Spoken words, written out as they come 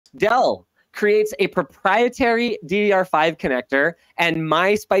Dell creates a proprietary DDR5 connector, and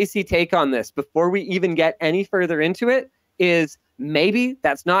my spicy take on this, before we even get any further into it, is maybe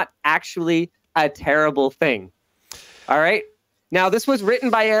that's not actually a terrible thing. All right? Now, this was written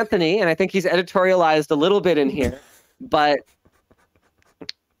by Anthony, and I think he's editorialized a little bit in here, but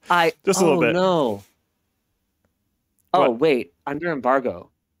just a little bit. No. Oh, wait, under embargo.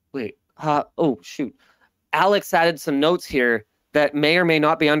 Wait, oh, shoot. Alex added some notes here that may or may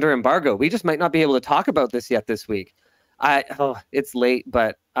not be under embargo. We just might not be able to talk about this yet this week. It's late,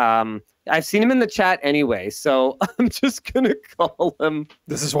 but I've seen him in the chat anyway, so I'm just going to call him.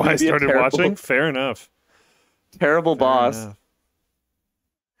 This is why I started watching? Fair enough. Terrible boss. Enough.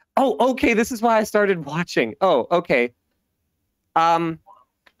 Oh, okay, this is why I started watching. Oh, okay. Hi,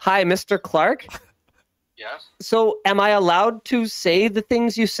 Mr. Clark. Yes? So am I allowed to say the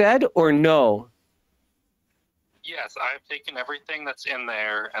things you said or no? Yes, I've taken everything that's in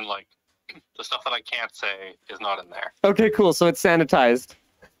there, and like the stuff that I can't say is not in there. Okay, cool. So it's sanitized.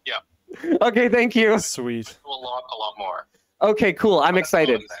 Yeah. Okay, thank you. Sweet. A lot more. Okay, cool. I'm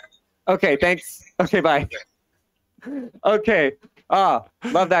excited. Okay, thanks. Okay, bye. Okay.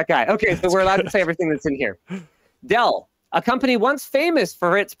 Love that guy. Okay, so we're allowed to say everything that's in here. Dell, a company once famous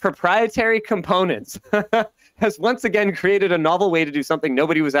for its proprietary components, has once again created a novel way to do something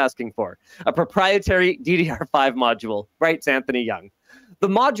nobody was asking for. A proprietary DDR5 module, writes Anthony Young. The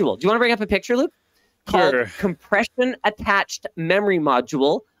module, do you want to bring up a picture, Luke? Called Sure. Compression Attached Memory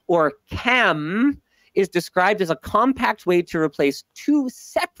Module, or CAM, is described as a compact way to replace two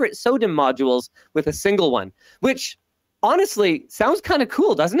separate SODIMM modules with a single one, which honestly sounds kind of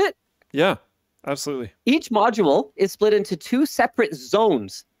cool, doesn't it? Yeah, absolutely. Each module is split into two separate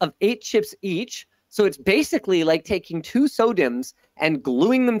zones of 8 chips each. So it's basically like taking two SODIMMs and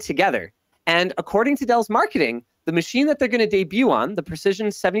gluing them together. And according to Dell's marketing, the machine that they're going to debut on, the Precision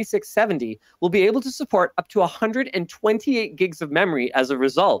 7670, will be able to support up to 128 gigs of memory as a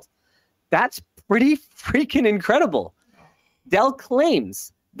result. That's pretty freaking incredible. Dell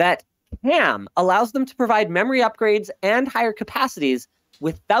claims that CAM allows them to provide memory upgrades and higher capacities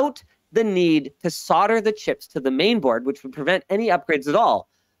without the need to solder the chips to the main board, which would prevent any upgrades at all.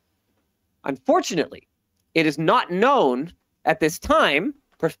 Unfortunately, it is not known at this time,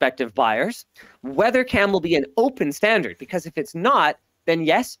 prospective buyers, whether CAM will be an open standard, because if it's not, then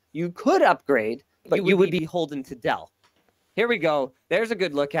yes, you could upgrade, but you would be beholden to Dell. Here we go. There's a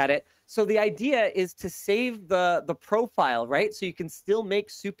good look at it. So the idea is to save the profile, right? So you can still make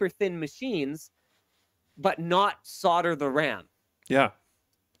super thin machines, but not solder the RAM. Yeah.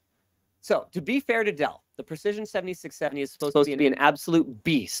 So to be fair to Dell, the Precision 7670 is supposed to be an absolute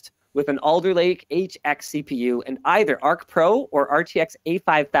beast with an Alder Lake HX CPU and either Arc Pro or RTX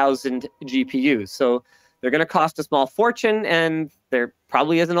A5000 GPUs. So they're going to cost a small fortune, and there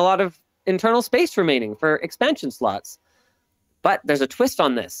probably isn't a lot of internal space remaining for expansion slots. But there's a twist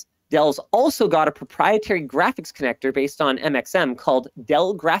on this. Dell's also got a proprietary graphics connector based on MXM called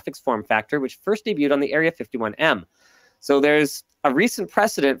Dell Graphics Form Factor, which first debuted on the Area 51M. So there's a recent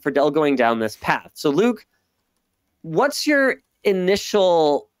precedent for Dell going down this path. So Luke, what's your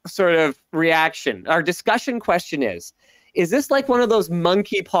initial sort of reaction? Our discussion question is this like one of those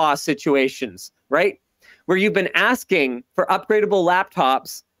monkey paw situations, right? Where you've been asking for upgradable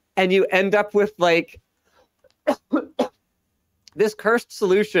laptops and you end up with like this cursed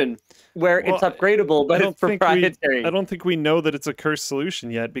solution where it's upgradable, but it's proprietary. I don't think we know that it's a cursed solution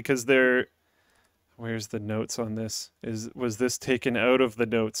yet, because where's the notes on this? Was this taken out of the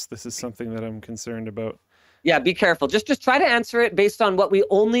notes? This is something that I'm concerned about. Yeah, be careful. Just try to answer it based on what we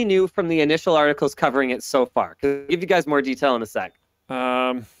only knew from the initial articles covering it so far. I'll give you guys more detail in a sec.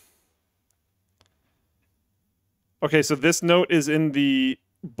 Okay, so this note is in the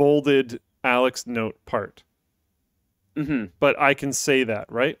bolded Alex note part. Mm-hmm. But I can say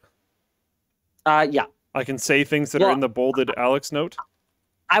that, right? Yeah. I can say things that are in the bolded Alex note?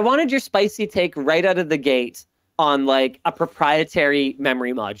 I wanted your spicy take right out of the gate on like a proprietary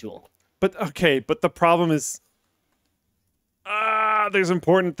memory module. But the problem is, there's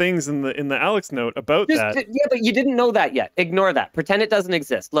important things in the Alex note about that. Yeah, but you didn't know that yet. Ignore that. Pretend it doesn't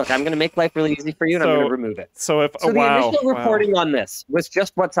exist. Look, I'm going to make life really easy for you, and I'm going to remove it. So the initial reporting on this was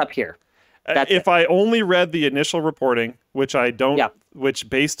just what's up here. If I only read the initial reporting, which I don't, which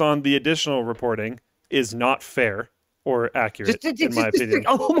based on the additional reporting is not fair or accurate, in my opinion.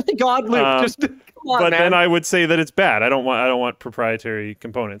 Oh my God, Luke! Come on, man. Then I would say that it's bad. I don't want proprietary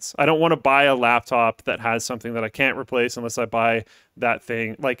components. I don't want to buy a laptop that has something that I can't replace unless I buy that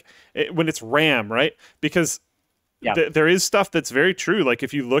thing. Like when it's RAM, right? Because there is stuff that's very true. Like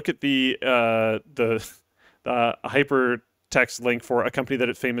if you look at the Hyper text link for a company that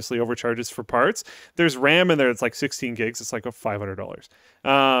it famously overcharges for parts. There's RAM in there. It's like 16 gigs. It's like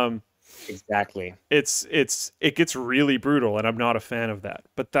 $500. Exactly. It gets really brutal, and I'm not a fan of that.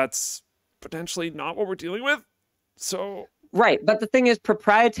 But that's potentially not what we're dealing with. So right, but the thing is,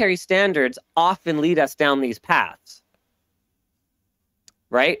 proprietary standards often lead us down these paths.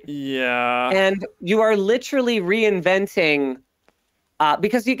 Right? Yeah. And you are literally reinventing,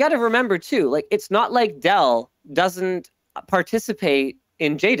 because you got to remember too, like it's not like Dell doesn't participate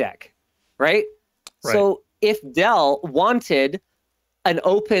in JDEC, right? So if Dell wanted an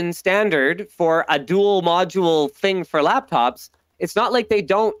open standard for a dual module thing for laptops, it's not like they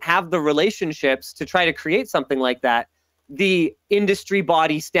don't have the relationships to try to create something like that the industry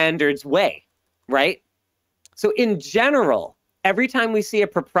body standards way, right? So in general, every time we see a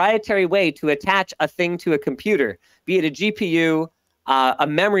proprietary way to attach a thing to a computer, be it a GPU, a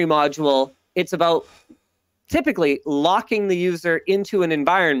memory module, it's about typically locking the user into an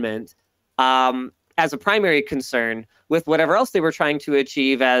environment as a primary concern, with whatever else they were trying to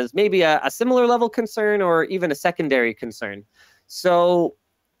achieve as maybe a similar level concern or even a secondary concern. So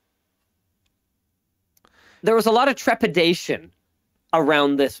there was a lot of trepidation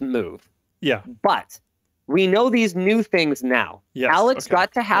around this move. Yeah. But we know these new things now. Yes, Alex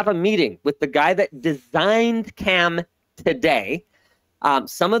got to have a meeting with the guy that designed Cam today.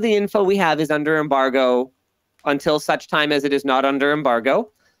 Some of the info we have is under embargo until such time as it is not under embargo.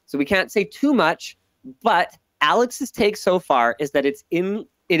 So we can't say too much, but Alex's take so far is that it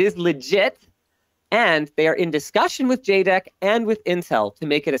is legit, and they are in discussion with JDEC and with Intel to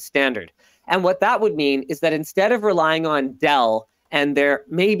make it a standard. And what that would mean is that instead of relying on Dell and their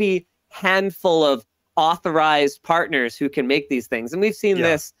maybe handful of authorized partners who can make these things, and we've seen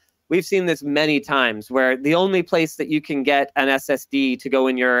this many times, where the only place that you can get an SSD to go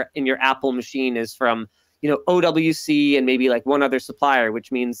in your Apple machine is from, OWC and maybe like one other supplier,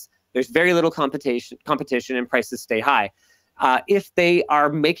 which means there's very little competition and prices stay high. If they are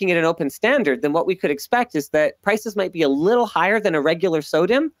making it an open standard, then what we could expect is that prices might be a little higher than a regular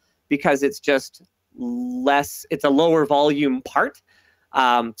SODIMM, because it's just it's a lower volume part.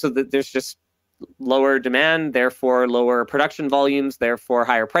 So that there's just lower demand, therefore lower production volumes, therefore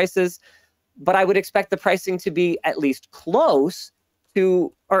higher prices. But I would expect the pricing to be at least close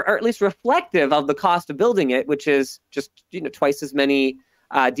to, or at least reflective of the cost of building it, which is just twice as many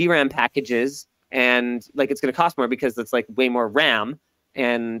DRAM packages, and like it's going to cost more because it's like way more RAM.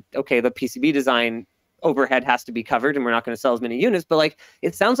 And okay, the PCB design overhead has to be covered, and we're not going to sell as many units. But like,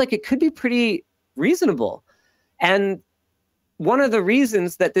 it sounds like it could be pretty reasonable. And one of the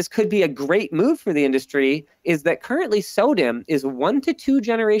reasons that this could be a great move for the industry is that currently SODIMM is 1 to 2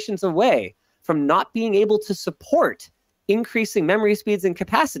 generations away from not being able to support increasing memory speeds and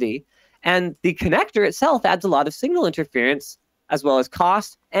capacity. And the connector itself adds a lot of signal interference, as well as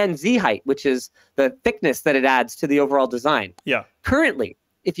cost and Z height, which is the thickness that it adds to the overall design. Yeah. Currently,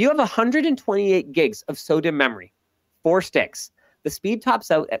 if you have 128 gigs of SODIMM memory, 4 sticks, the speed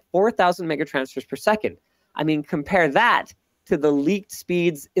tops out at 4,000 megatransfers per second. I mean, compare that to the leaked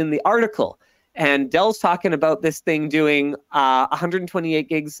speeds in the article. And Dell's talking about this thing doing 128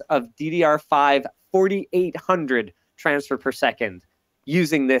 gigs of DDR5 4800 transfer per second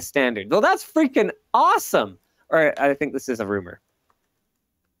using this standard. Well, that's freaking awesome. Or I think this is a rumor.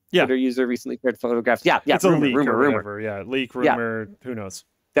 Yeah. Twitter user recently shared photographs. Yeah, It's rumor, a leak rumor, or rumor. whatever. Yeah, leak, rumor, who knows.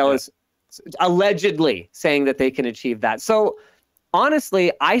 That was allegedly saying that they can achieve that. So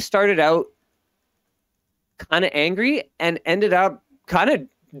honestly, I started out kind of angry and ended up kind of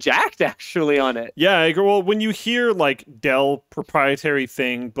jacked actually on it. Yeah, I agree. Well, when you hear like Dell proprietary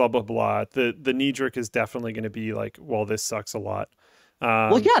thing, blah, blah, blah, the knee jerk is definitely going to be like, well, this sucks a lot.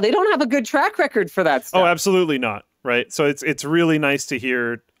 Well, yeah, they don't have a good track record for that stuff. Oh, absolutely not. Right. So it's really nice to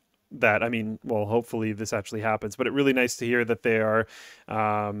hear that. I mean, well, hopefully this actually happens, but it's really nice to hear that they are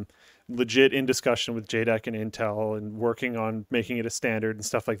legit in discussion with JDEC and Intel and working on making it a standard and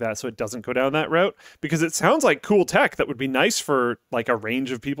stuff like that, so it doesn't go down that route, because it sounds like cool tech that would be nice for like a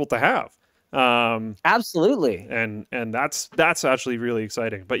range of people to have. Absolutely. And that's actually really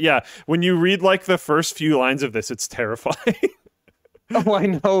exciting. But yeah, when you read like the first few lines of this, it's terrifying. Oh, I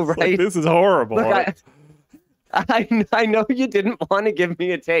know, right? Like, this is horrible. Look, I know you didn't want to give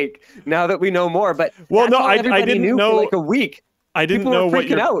me a take now that we know more, but well, no, I didn't know for like a week. I didn't People know were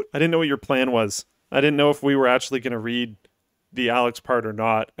freaking out. I didn't know what your plan was. I didn't know if we were actually going to read the Alex part or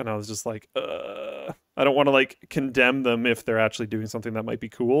not, and I was just like, I don't want to like condemn them if they're actually doing something that might be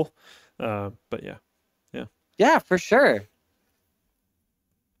cool. But yeah, for sure.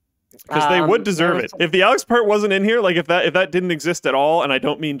 Because they would deserve there it. If the Alex part wasn't in here, like if that didn't exist at all, and I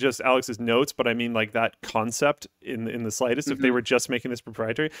don't mean just Alex's notes, but I mean like that concept in the slightest, if they were just making this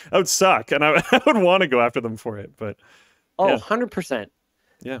proprietary, that would suck. And I would want to go after them for it. But Oh, 100%.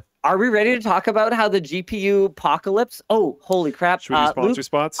 Yeah. Are we ready to talk about how the GPU apocalypse? Oh, holy crap. Should we do sponsor Luke,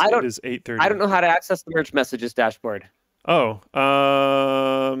 spots? It is 8:30. I don't know how to access the merch messages dashboard. Oh,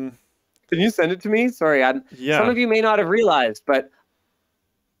 Can you send it to me? Sorry, yeah. Some of you may not have realized, but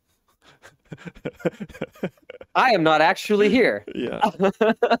I am not actually here. Yeah.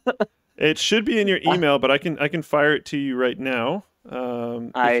 It should be in your email, but I can fire it to you right now.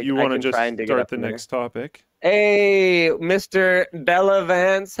 If you want to just start the next topic. Hey, Mr. Bella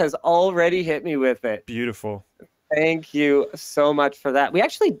Vance has already hit me with it. Beautiful. Thank you so much for that. We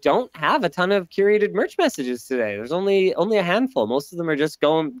actually don't have a ton of curated merch messages today. There's only a handful. Most of them are just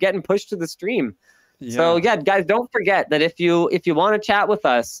getting pushed to the stream. Yeah. So yeah, guys, don't forget that if you want to chat with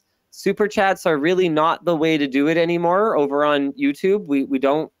us, super chats are really not the way to do it anymore over on YouTube. We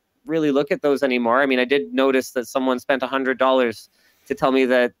don't really look at those anymore. I mean, I did notice that someone spent $100 to tell me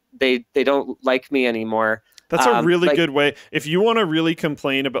that they don't like me anymore. That's a really good way. If you want to really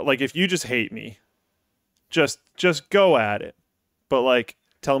complain about, like, if you just hate me, just go at it. But like,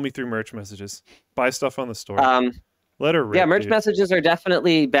 tell me through merch messages. Buy stuff on the store. Let her rip, yeah, merch messages are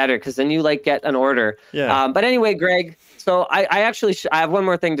definitely better because then you like get an order. Yeah. But anyway, Greg. So I actually I have one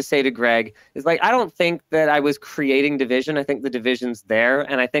more thing to say to Greg. Is like I don't think that I was creating division. I think the division's there,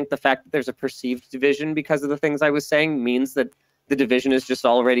 and I think the fact that there's a perceived division because of the things I was saying means that the division is just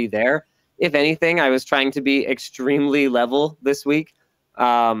already there. If anything, I was trying to be extremely level this week.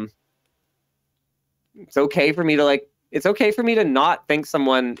 It's okay for me to not think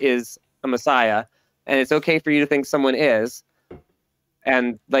someone is a messiah, and it's okay for you to think someone is,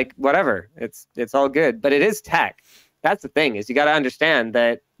 and like whatever, it's all good. But it is tech. That's the thing, is you got to understand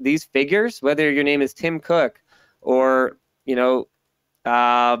that these figures, whether your name is Tim Cook or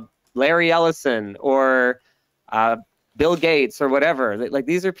Larry Ellison or Bill Gates or whatever, like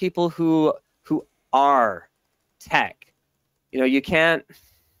these are people who are tech. You can't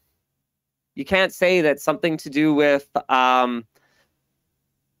say that something to do with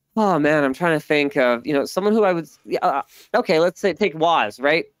oh man, I'm trying to think of someone who I would okay, let's say take Woz,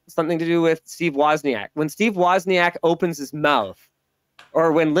 right? Something to do with Steve Wozniak. When Steve Wozniak opens his mouth,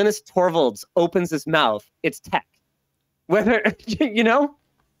 or when Linus Torvalds opens his mouth, it's tech. Whether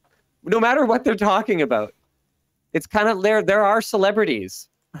no matter what they're talking about, it's kind of there are celebrities,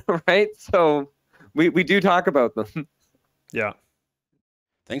 right? So we do talk about them. Yeah.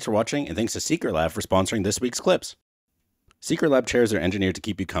 Thanks for watching, and thanks to Secret Lab for sponsoring this week's clips. Secret Lab chairs are engineered to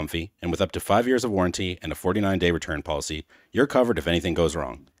keep you comfy, and with up to 5 years of warranty and a 49-day return policy, you're covered if anything goes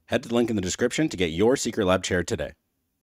wrong. Head to the link in the description to get your Secret Lab chair today.